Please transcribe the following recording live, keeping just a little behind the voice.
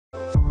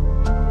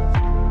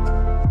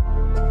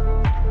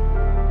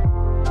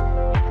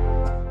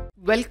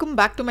Welcome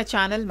back to my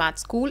channel Math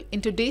School.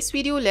 In today's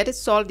video, let us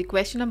solve the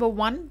question number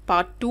 1,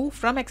 part 2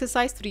 from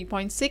exercise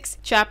 3.6,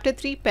 chapter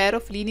 3, pair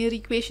of linear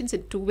equations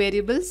in two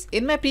variables.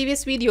 In my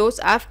previous videos,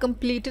 I have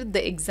completed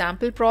the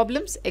example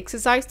problems,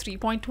 exercise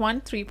 3.1,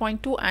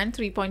 3.2 and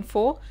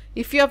 3.4.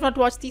 If you have not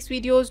watched these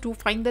videos, do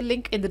find the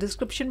link in the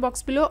description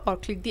box below or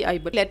click the I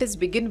button. Let us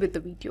begin with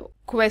the video.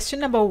 Question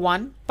number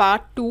 1,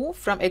 part 2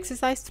 from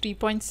exercise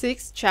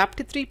 3.6,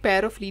 chapter 3,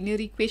 pair of linear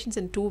equations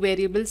in two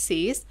variables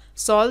says,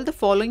 solve the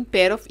following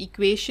pair of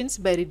equations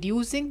by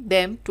reducing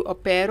them to a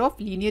pair of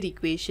linear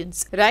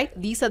equations. Right?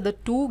 These are the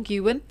two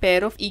given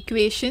pair of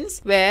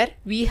equations where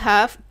we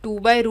have 2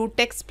 by root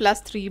x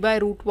plus 3 by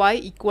root y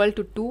equal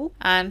to 2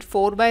 and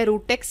 4 by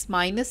root x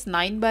minus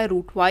 9 by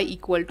root y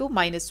equal to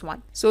minus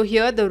 1. So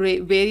here the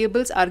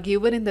variables are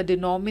given in the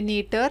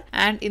denominator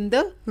and in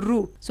the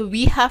root. So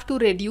we have to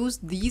reduce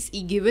these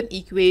given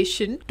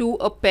equation to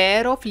a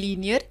pair of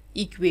linear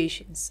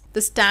equations.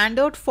 The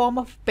standard form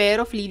of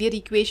pair of linear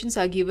equations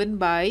are given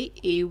by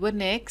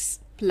a1x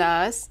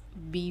plus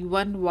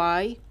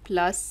b1y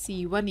plus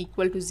c1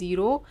 equal to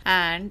 0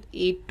 and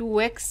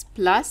a2x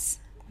plus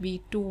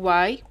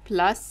b2y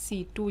plus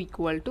c2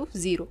 equal to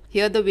 0.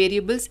 Here the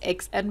variables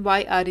x and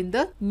y are in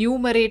the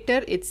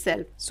numerator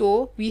itself.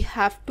 So we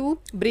have to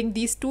bring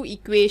these two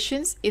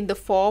equations in the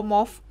form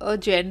of a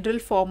general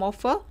form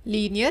of a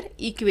linear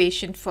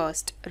equation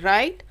first,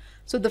 right?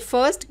 So the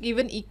first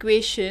given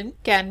equation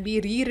can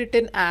be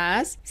rewritten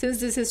as,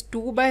 since this is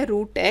 2 by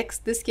root x,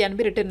 this can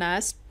be written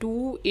as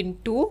 2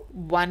 into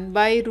 1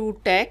 by root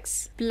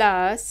x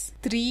plus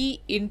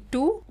 3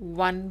 into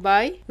 1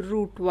 by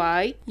root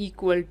y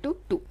equal to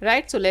 2,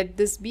 right? So let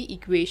this be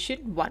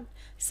equation 1.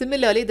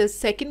 Similarly, the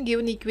second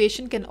given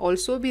equation can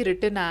also be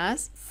written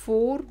as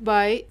 4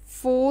 by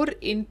 4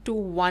 into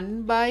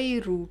 1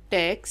 by root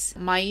x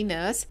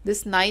minus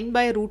this 9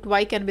 by root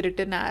y can be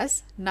written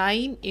as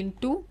 9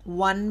 into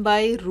 1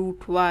 by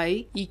root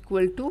y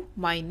equal to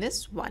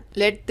minus 1.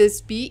 Let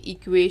this be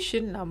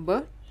equation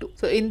number 2.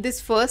 So in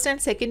this first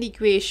and second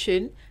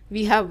equation,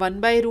 we have 1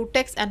 by root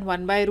x and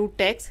 1 by root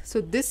x. So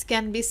this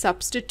can be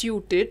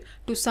substituted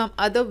to some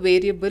other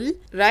variable,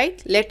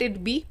 right? Let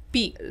it be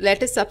p.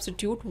 Let us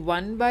substitute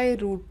 1 by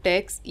root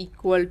x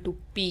equal to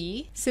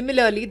p.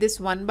 Similarly, this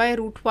 1 by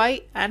root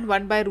y and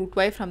 1 by root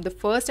y from the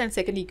first and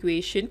second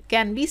equation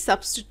can be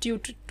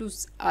substituted to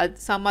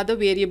some other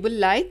variable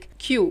like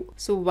q.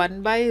 So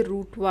 1 by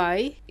root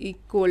y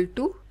equal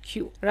to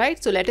q,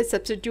 right? So let us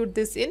substitute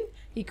this in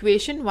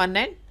equation 1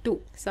 and 2.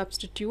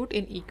 Substitute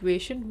in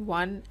equation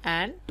 1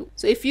 and 2.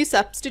 So if you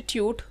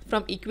substitute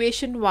from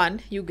equation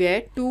 1, you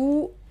get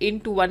 2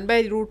 into 1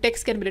 by root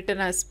x can be written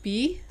as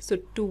p. So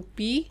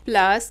 2p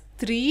plus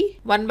 3.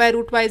 1 by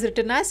root y is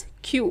written as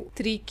q.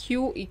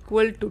 3q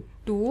equal to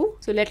 2.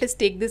 So let us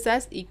take this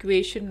as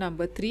equation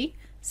number 3.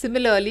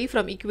 Similarly,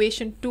 from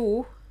equation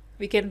 2,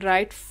 we can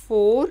write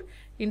 4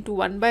 into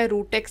 1 by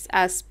root x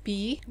as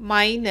p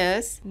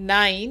minus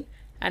 9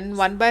 and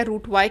 1 by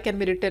root y can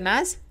be written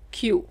as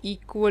q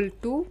equal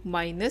to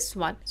minus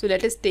 1. So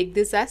let us take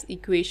this as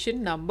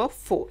equation number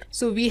 4.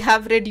 So we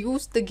have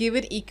reduced the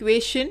given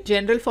equation,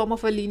 general form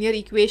of a linear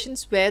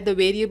equations where the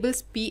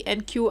variables p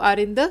and q are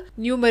in the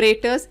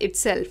numerators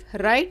itself,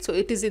 right? So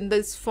it is in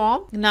this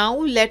form. Now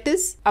let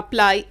us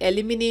apply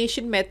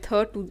elimination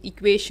method to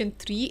equation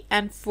 3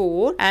 and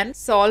 4 and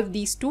solve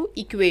these two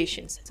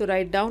equations. So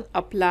write down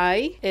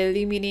apply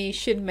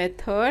elimination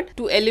method.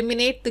 To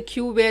eliminate the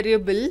q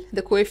variable,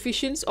 the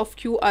coefficients of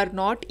q are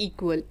not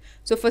equal.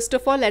 So first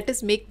of all, let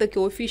us make the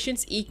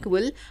coefficients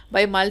equal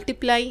by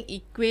multiplying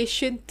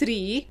equation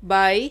 3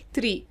 by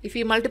 3. If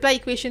you multiply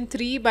equation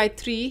 3 by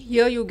 3,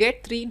 here you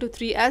get 3 into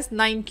 3 as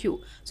 9q.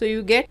 So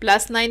you get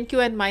plus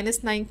 9q and minus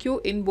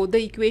 9q in both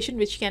the equation,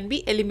 which can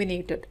be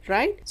eliminated,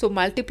 right? So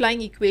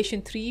multiplying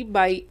equation 3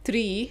 by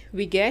 3,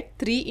 we get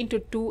 3 into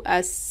 2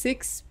 as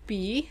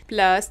 6p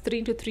plus 3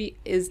 into 3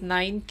 is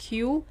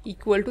 9q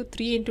equal to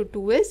 3 into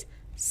 2 is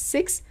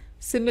 6.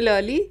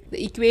 Similarly,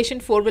 the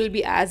equation 4 will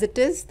be as it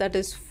is, that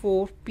is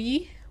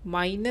 4p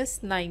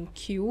minus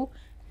 9q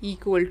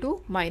equal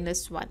to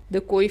minus 1.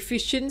 The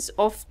coefficients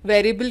of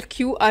variable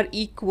q are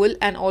equal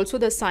and also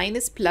the sign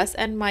is plus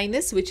and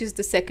minus, which is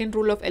the second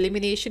rule of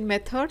elimination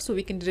method. So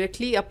we can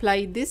directly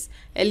apply this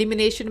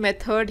elimination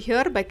method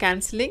here by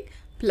cancelling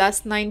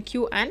plus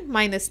 9q and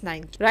minus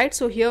 9q, right?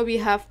 So here we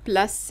have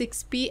plus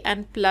 6p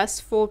and plus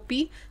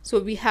 4p. So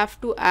we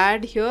have to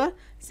add here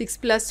 6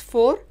 plus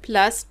 4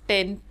 plus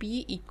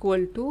 10p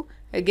equal to,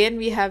 again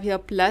we have here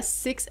plus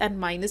 6 and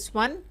minus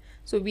 1.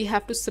 So we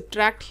have to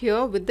subtract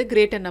here with the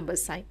greater number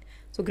sign.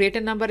 So greater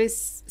number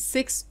is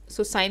 6,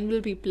 so sign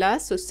will be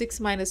plus. So 6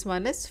 minus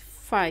 1 is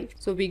 5.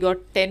 So we got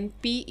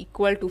 10p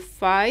equal to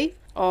 5,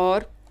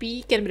 or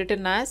p can be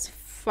written as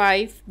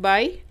 5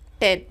 by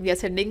 10. We are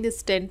sending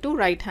this 10 to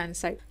right hand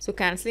side. So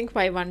cancelling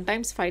 5 1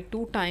 times, 5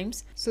 2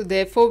 times. So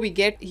therefore we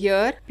get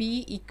here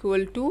p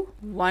equal to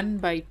 1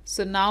 by 2.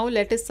 So now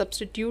let us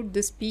substitute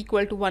this p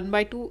equal to 1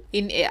 by 2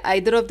 in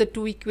either of the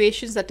two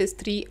equations, that is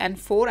 3 and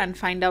 4, and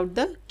find out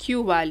the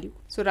q value.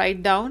 So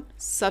write down,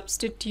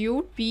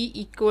 substitute p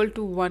equal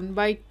to 1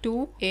 by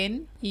 2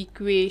 in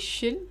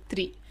equation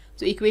 3.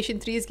 So equation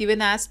 3 is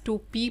given as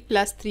 2p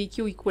plus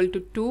 3q equal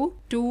to 2.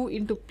 2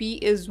 into p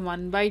is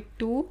 1 by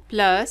 2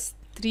 plus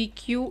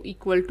 3q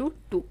equal to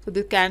 2. So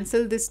they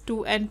cancel this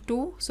 2 and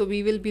 2. So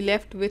we will be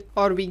left with,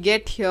 or we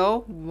get here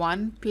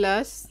 1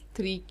 plus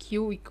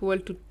 3q equal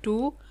to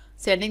 2.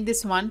 Sending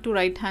this 1 to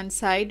right hand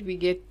side, we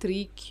get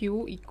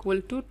 3q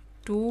equal to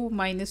 2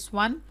 minus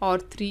 1, or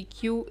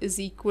 3q is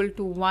equal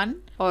to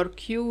 1, or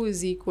q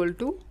is equal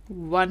to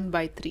 1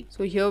 by 3.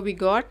 So here we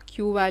got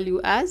q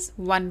value as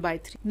 1 by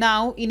 3.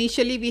 Now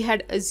initially we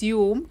had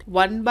assumed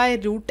 1 by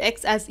root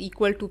x as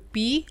equal to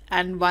p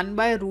and 1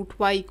 by root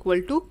y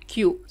equal to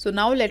q. So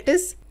now let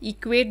us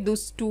equate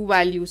those two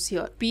values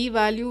here. P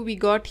value we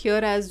got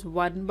here as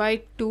 1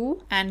 by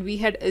 2 and we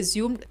had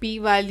assumed p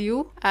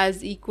value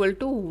as equal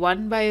to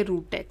 1 by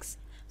root x.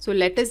 So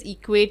let us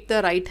equate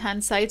the right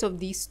hand sides of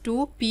these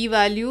two p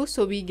values.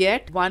 So we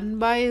get 1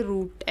 by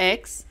root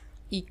x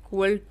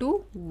equal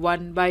to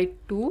 1 by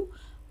 2,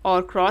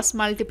 or cross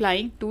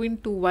multiplying 2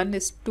 into 1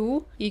 is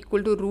 2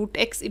 equal to root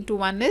x into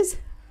 1 is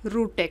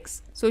root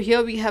x. So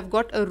here we have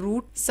got a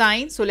root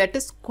sign. So let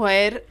us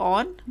square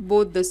on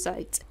both the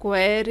sides.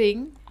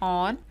 Squaring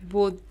on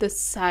both the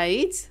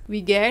sides,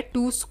 we get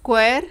 2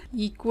 square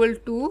equal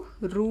to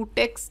root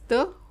x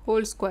the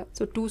whole square.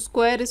 So 2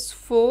 square is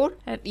 4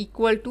 and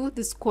equal to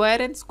the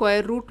square and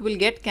square root will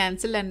get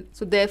cancelled, and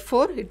so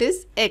therefore it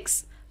is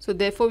x. So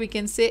therefore we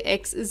can say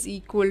x is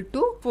equal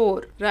to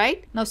 4,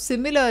 right? Now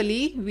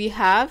similarly we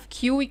have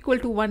q equal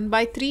to 1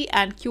 by 3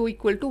 and q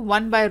equal to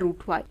 1 by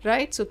root y,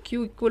 right? So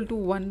q equal to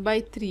 1 by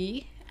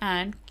 3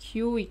 and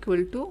q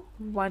equal to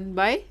 1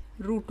 by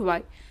root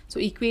y. So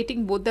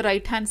equating both the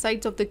right hand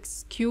sides of the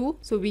q,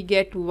 so we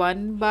get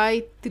 1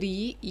 by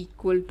 3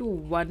 equal to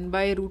 1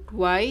 by root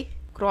y.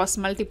 Cross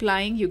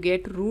multiplying, you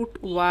get root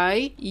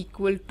y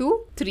equal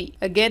to 3.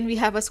 Again we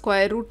have a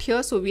square root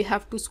here, so we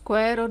have to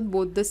square on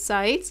both the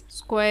sides.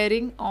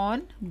 Squaring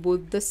on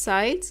both the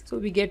sides, so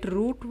we get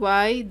root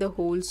y the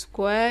whole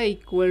square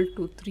equal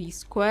to 3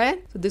 square.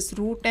 So this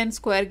root and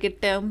square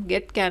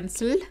get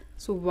cancelled.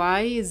 So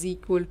y is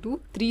equal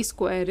to 3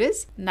 square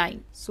is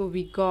 9. So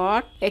we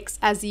got x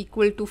as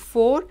equal to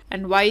 4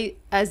 and y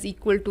as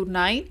equal to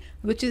 9,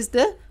 which is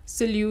the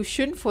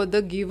solution for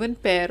the given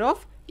pair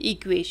of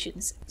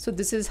equations. So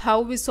this is how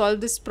we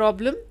solve this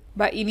problem,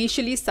 by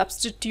initially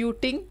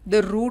substituting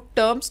the root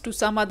terms to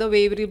some other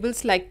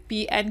variables like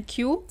p and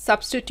q,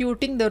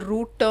 substituting the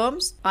root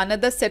terms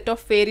another set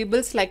of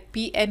variables like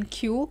p and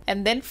q,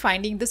 and then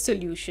finding the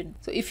solution.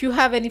 So if you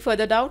have any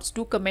further doubts,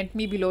 do comment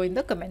me below in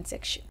the comment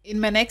section.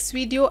 In my next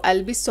video,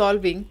 I'll be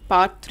solving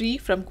part 3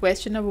 from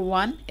question number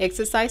 1,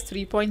 exercise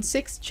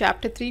 3.6,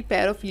 chapter 3,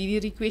 pair of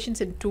linear equations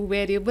in 2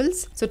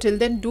 variables. So till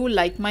then, do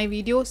like my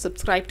video,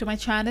 subscribe to my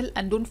channel,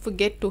 and don't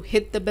forget to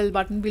hit the bell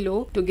button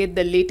below to get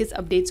the latest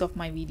updates of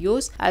my videos,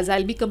 as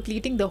I'll be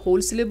completing the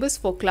whole syllabus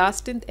for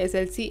class 10th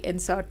SLC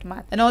NCERT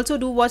math. And also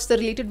do watch the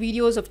related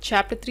videos of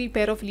chapter 3,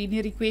 pair of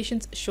linear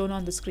equations shown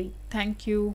on the screen. Thank you.